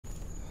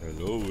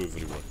Hello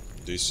everyone,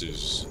 this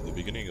is the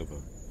beginning of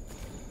a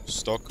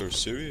Stalker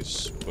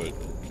series, but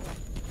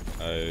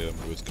I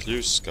am with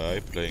Clear Sky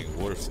playing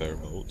Warfare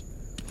mode.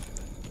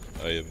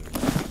 I am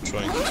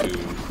trying to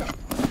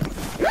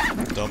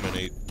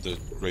dominate the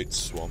Great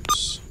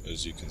Swamps,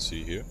 as you can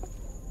see here.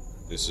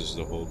 This is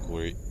the whole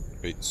Great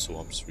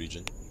Swamps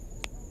region.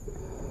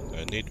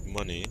 I need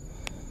money,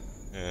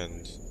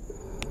 and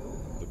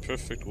the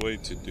perfect way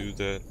to do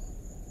that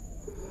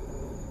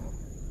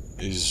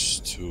is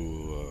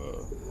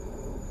to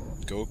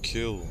go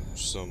kill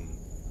some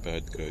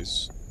bad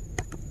guys.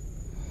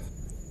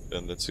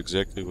 And that's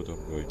exactly what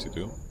I'm going to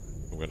do.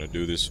 I'm gonna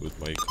do this with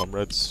my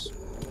comrades.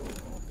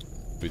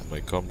 With my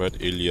comrade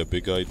Ilya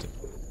Big-Eyed,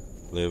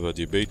 Leva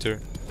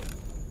Debater,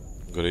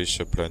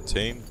 Grisha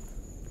Plantain,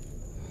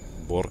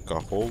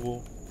 Borka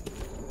Hovo,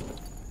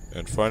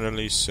 and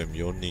finally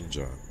Semyon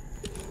Ninja.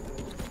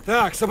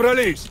 Так,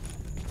 собрались!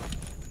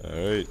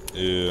 Alright,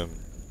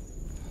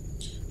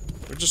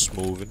 we're just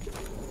moving,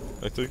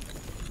 I think.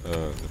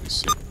 Let me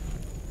see.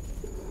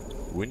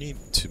 We need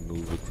to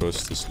move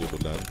across this little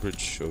land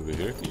bridge over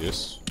here,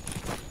 yes.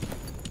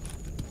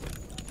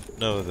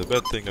 No, the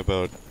bad thing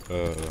about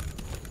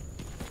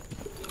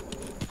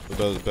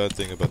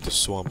the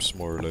swamps,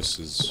 more or less,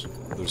 is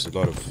there's a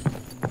lot of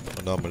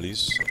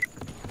anomalies.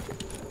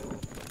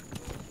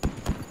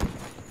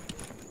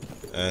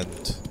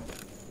 And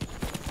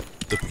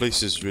the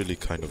place is really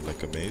kind of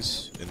like a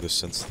maze, in the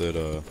sense that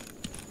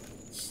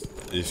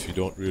if you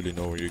don't really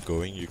know where you're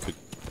going, you could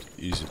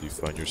easily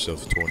find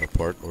yourself torn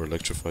apart or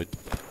electrified.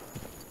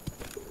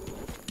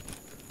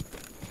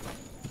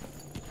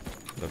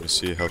 Let me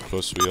see how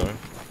close we are.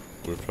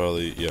 We're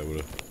probably, yeah,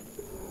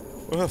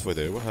 we're halfway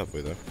there,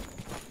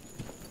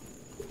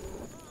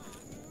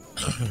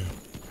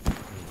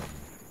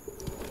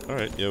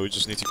 Alright, yeah, we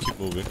just need to keep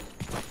moving.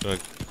 I'm gonna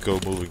go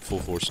moving full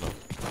force now.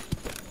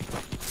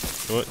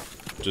 You know what?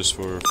 Just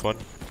for fun,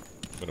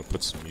 I'm gonna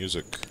put some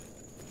music.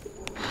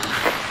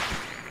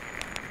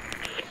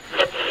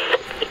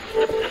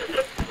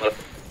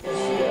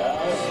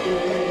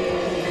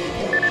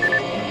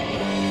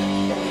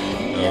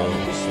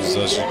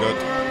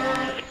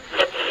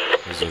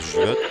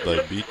 Zajgat by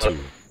B2.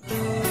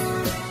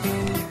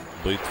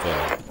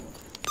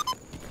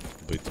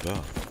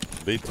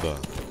 Bitva.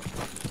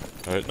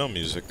 Alright, no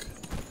music.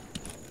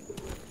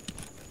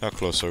 How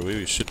close are we?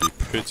 We should be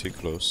pretty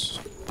close.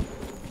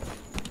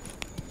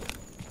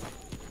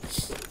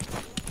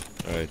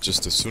 Alright,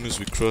 just as soon as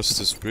we cross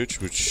this bridge,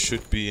 we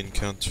should be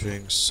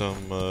encountering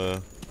some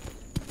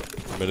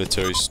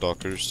military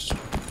stalkers.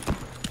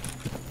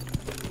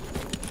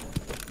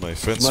 My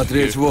friends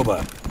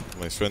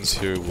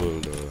here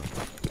will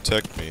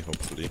protect me,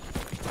 hopefully.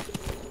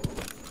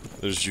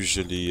 There's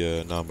usually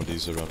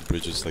anomalies around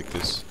bridges like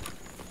this.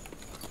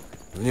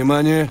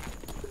 Внимание!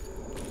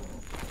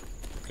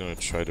 I'm gonna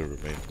try to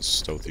remain as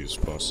stealthy as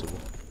possible.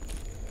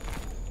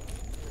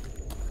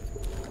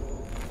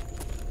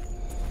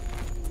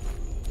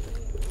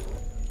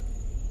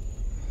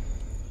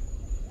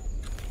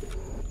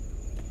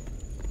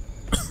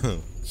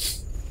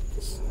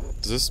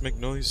 Does this make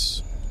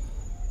noise?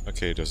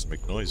 Okay, it doesn't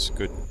make noise.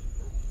 Good.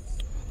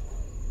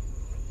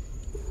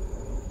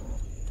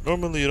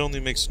 Normally it only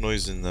makes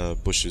noise in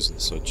bushes and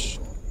such.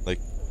 Like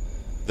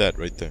that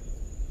right there.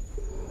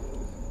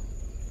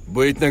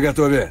 Быть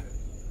наготове!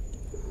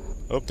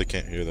 I hope they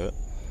can't hear that.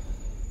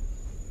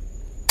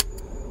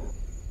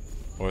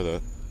 Or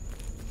that.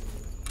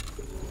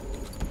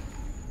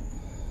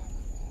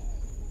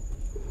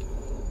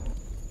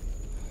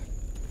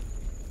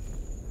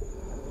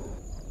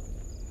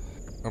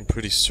 I'm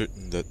pretty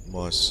certain that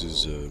moss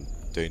is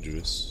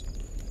dangerous.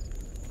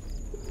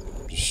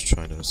 Just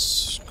trying to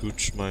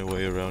scooch my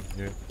way around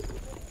here.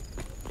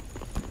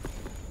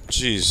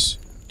 Jeez.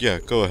 Yeah,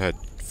 go ahead.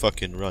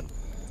 Fucking run.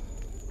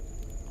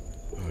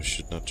 Oh, I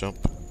should not jump.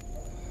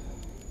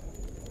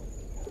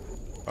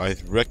 I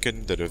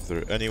reckon that if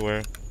they're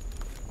anywhere,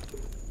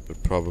 they're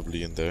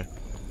probably in there.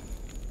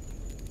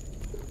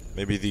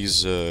 Maybe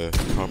these shit.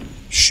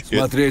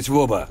 Смотреть в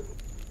оба!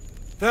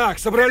 Так,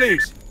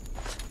 собрались!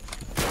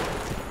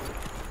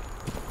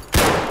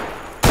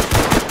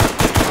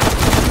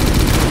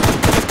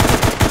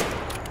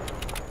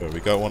 We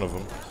got one of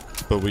them,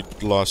 but we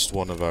lost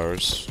one of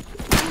ours.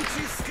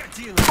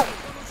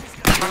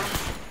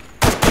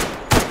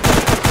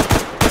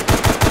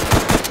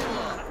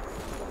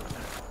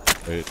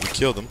 Right, we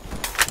killed him.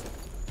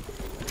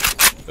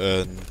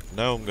 And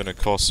now I'm gonna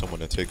call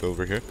someone to take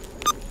over here.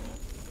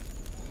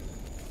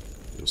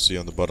 You'll see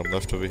on the bottom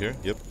left over here.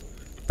 Yep.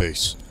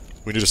 Base.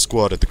 We need a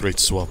squad at the Great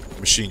Swamp.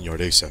 Machine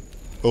Yard ASAP.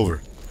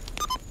 Over.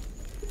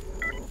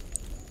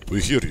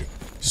 We hear you.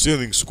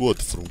 Sailing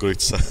squad from Great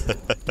Swamp.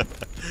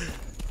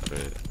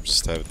 Right, I'm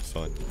just having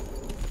fun.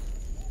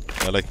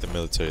 I like the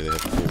military, they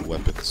have cool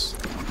weapons.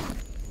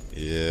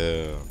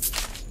 Yeah.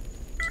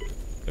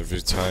 Every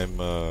time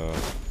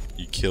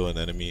you kill an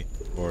enemy,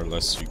 more or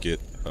less you get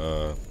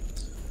a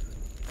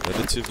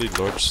relatively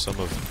large sum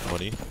of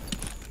money.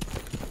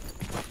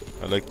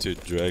 I like to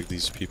drag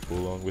these people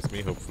along with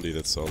me, hopefully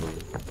that's all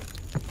of them.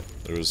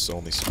 There was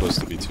only supposed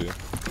to be 2.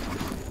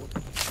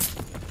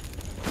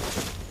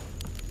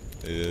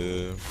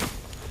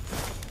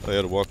 I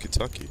had a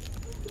walkie-talkie.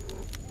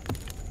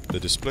 The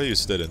display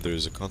is dead and there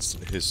is a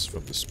constant hiss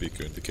from the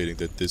speaker indicating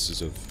that this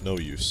is of no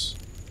use.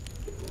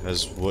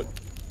 Has what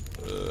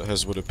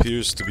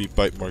appears to be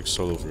bite marks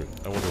all over it.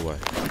 I wonder why.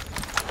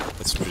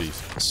 That's pretty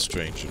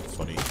strange and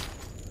funny.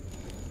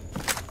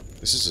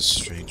 This is a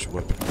strange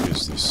weapon. What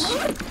is this?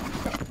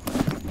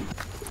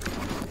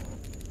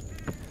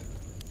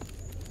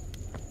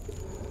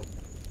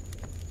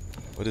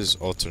 What is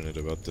alternate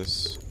about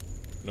this?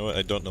 You know what?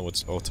 I don't know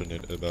what's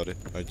alternate about it.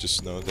 I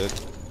just know that...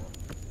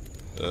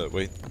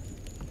 wait.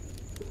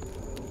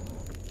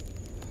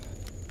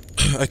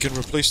 I can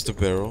replace the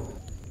barrel.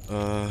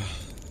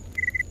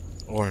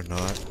 Or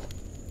not.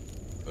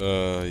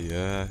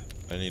 Yeah.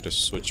 I need a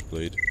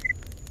switchblade.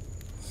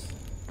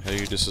 How do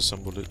you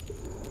disassemble it?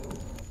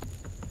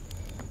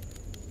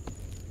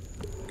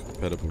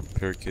 Compatible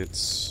repair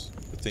kits.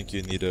 I think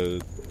you need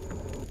a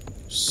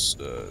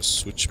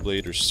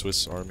switchblade or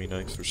Swiss Army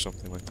knife or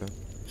something like that.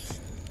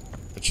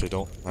 Which I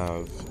don't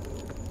have.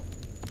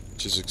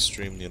 Which is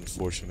extremely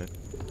unfortunate.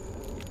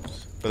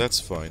 But that's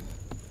fine.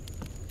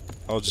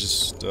 I'll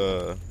just,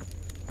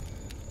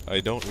 I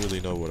don't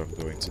really know what I'm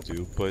going to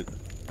do, but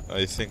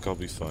I think I'll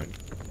be fine.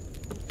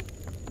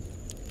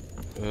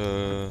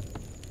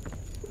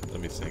 Let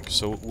me think.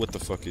 So, what the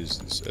fuck is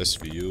this?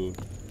 SVU?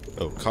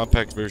 Oh,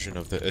 compact version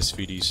of the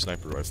SVD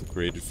sniper rifle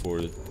created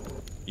for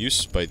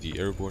use by the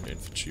airborne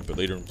infantry, but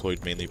later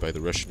employed mainly by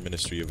the Russian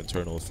Ministry of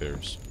Internal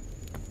Affairs.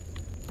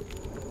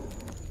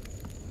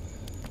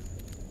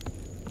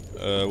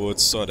 Well,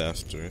 it's sought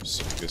after,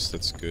 so I guess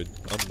that's good.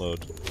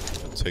 Unload.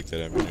 I'll take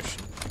that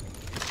ammunition.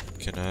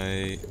 Can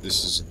I...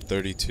 This is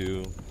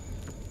 32,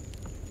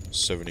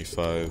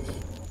 75,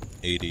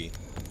 80.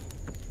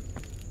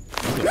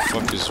 Who the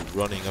fuck is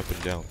running up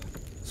and down?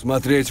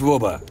 Смотреть в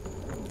оба.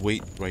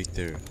 Wait right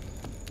there.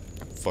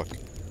 Fuck.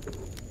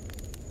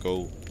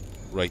 Go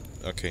right...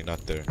 Okay,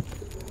 not there.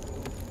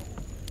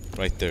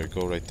 Right there,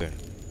 go right there.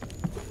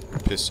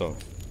 Piss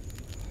off.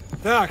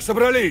 Так,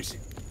 собрались.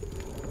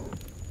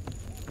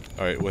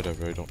 Alright,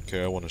 whatever, I don't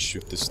care. I want to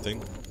shoot this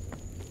thing.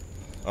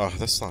 Ah,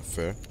 that's not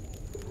fair.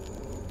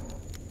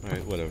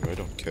 Alright, whatever, I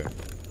don't care.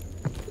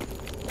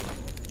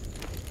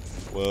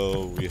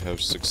 Well, we have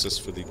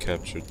successfully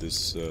captured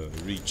this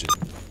region.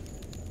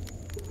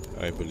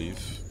 I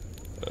believe.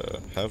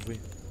 Have we?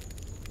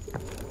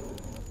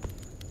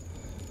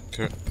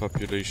 Current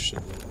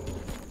population.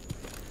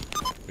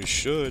 We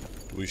should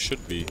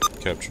be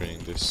capturing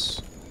this.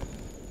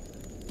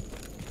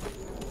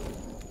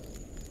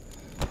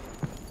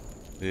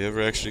 Are you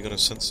ever actually gonna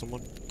send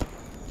someone?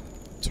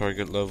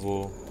 Target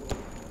level.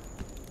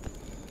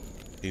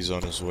 He's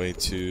on his way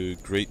to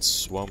Great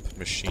Swamp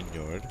Machine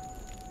Yard.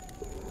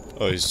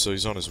 Oh,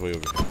 he's on his way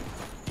over here.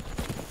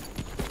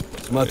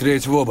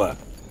 Смотреть в оба.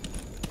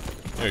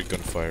 There's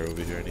gunfire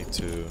over here. I need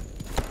to...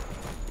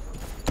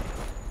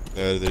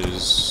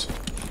 there's...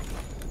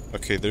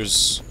 Okay,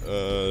 there's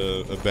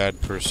a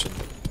bad person.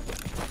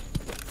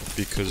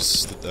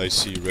 Because I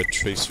see red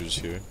tracers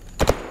here.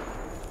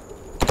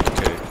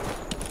 Okay.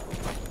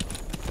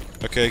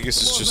 Okay, I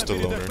guess it's just a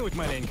loner.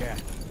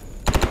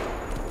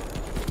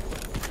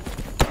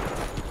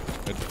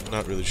 I'm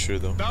not really sure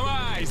though.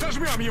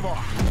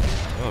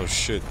 Oh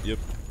shit, yep.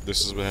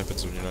 This is what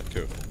happens when you're not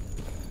careful.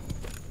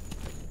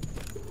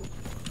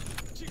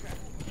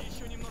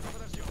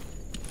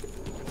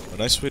 A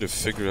nice way to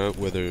figure out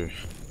whether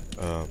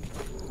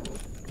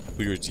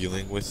who you're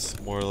dealing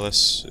with, more or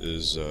less,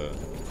 is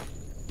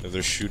if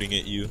they're shooting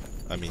at you.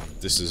 I mean,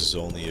 this is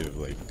only if,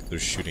 like, they're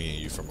shooting at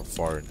you from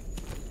afar and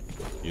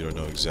you don't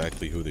know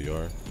exactly who they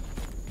are.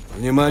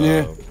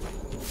 Внимание.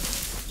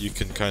 You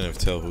can kind of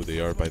tell who they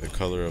are by the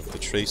color of the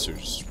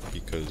tracers,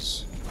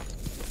 because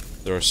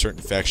there are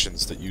certain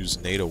factions that use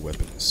NATO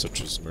weapons,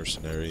 such as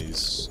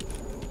mercenaries,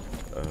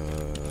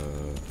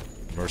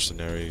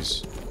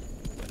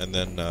 and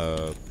then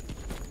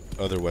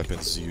other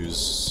weapons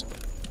use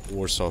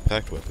Warsaw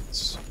Pact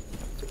weapons,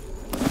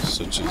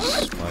 such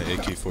as my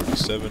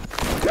AK-47.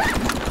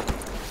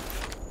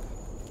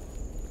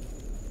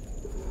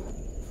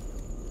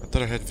 I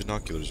thought I had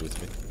binoculars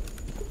with me,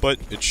 but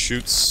it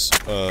shoots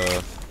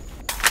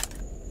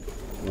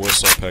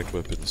Warsaw Pact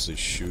weapons. They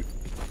shoot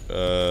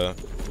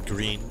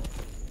green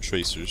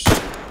tracers.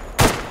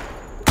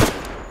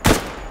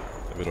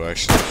 If it'll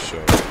actually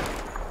show.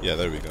 Yeah,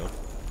 there we go.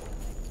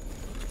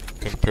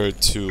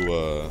 Compared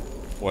to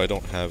well, I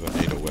don't have a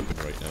NATO weapon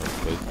right now,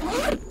 but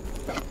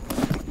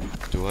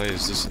do I?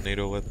 Is this a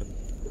NATO weapon?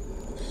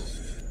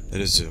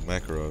 It is a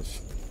Makarov.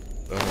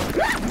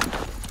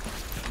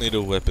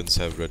 NATO weapons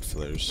have red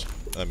flares.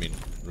 I mean,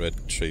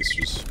 red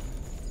tracers.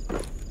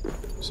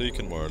 So you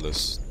can more or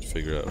less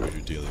figure out what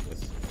you're dealing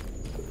with.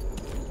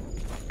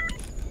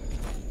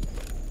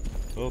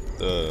 Well,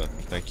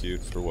 thank you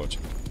for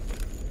watching.